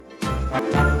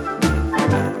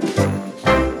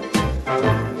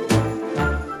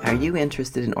Are you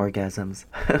interested in orgasms?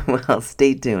 Well,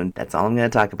 stay tuned. That's all I'm going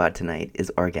to talk about tonight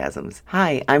is orgasms.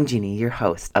 Hi, I'm Jeannie, your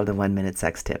host of the 1 Minute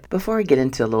Sex Tip. Before I get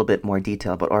into a little bit more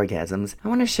detail about orgasms, I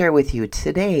want to share with you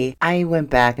today, I went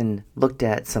back and looked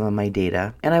at some of my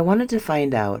data, and I wanted to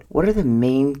find out what are the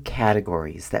main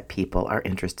categories that people are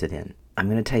interested in. I'm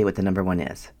going to tell you what the number one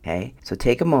is, okay? So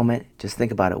take a moment, just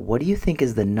think about it. What do you think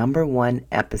is the number one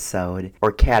episode,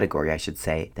 or category, I should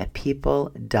say, that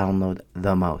people download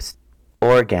the most?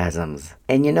 Orgasms.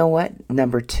 And you know what?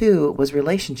 Number two was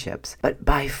relationships. But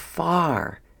by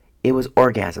far, it was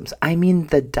orgasms. I mean,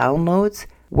 the downloads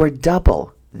were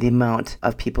double the amount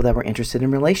of people that were interested in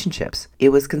relationships. It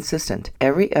was consistent.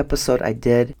 Every episode I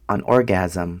did on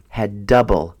orgasm had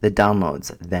double the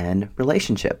downloads than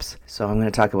relationships. So I'm going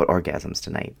to talk about orgasms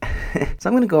tonight. So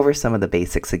I'm going to go over some of the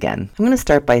basics again. I'm going to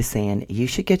start by saying you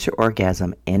should get your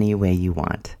orgasm any way you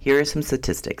want. Here are some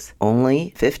statistics.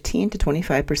 Only 15 to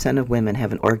 25% of women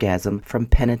have an orgasm from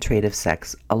penetrative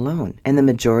sex alone. And the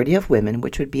majority of women,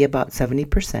 which would be about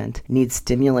 70%, need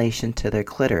stimulation to their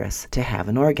clitoris to have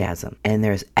an orgasm. And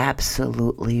there's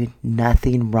absolutely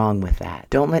nothing wrong with that.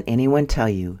 Don't let anyone tell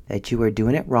you that you are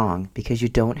doing it wrong because you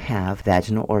don't have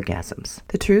vaginal orgasms.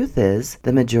 The truth is,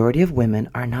 the majority of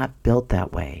women are not built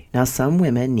that way. Now, some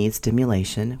women need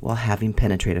stimulation while having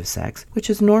penetrative sex, which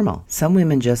is normal. Some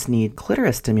women just need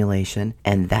clitoris stimulation,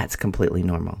 and that's completely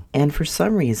normal. And for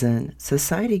some reason,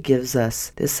 society gives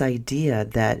us this idea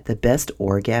that the best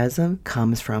orgasm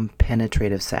comes from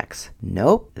penetrative sex.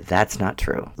 Nope, that's not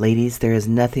true. Ladies, there is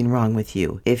nothing wrong with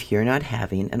you if you're not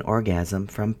having an orgasm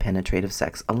from penetrative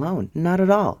sex alone. Not at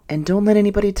all. And don't let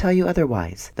anybody tell you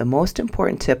otherwise. The most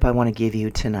important tip I want to give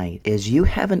you tonight is you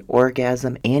have an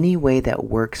orgasm any way that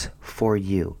works for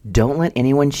you. Don't let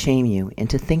anyone shame you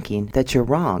into thinking that you're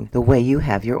wrong the way you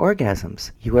have your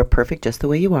orgasms. You are perfect just the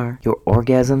way you are. Your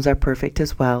orgasms are perfect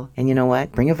as well. And you know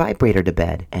what? Bring a vibrator to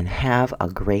bed and have a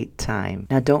great time.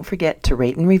 Now, don't forget to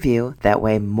rate and review. That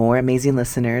way more amazing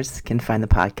listeners can find the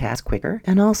podcast quicker.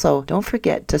 And also, don't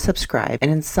forget to subscribe,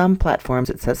 and in some platforms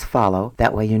it says follow.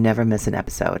 That way you never miss an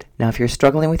episode. Now, if you're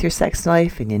struggling with your sex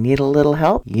life and you need a little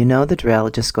help, you know the drill.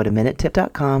 Just go to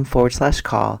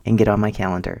minutetip.com/call and get on my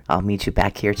calendar. I'll meet you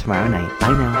back here tomorrow night.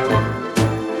 Bye now.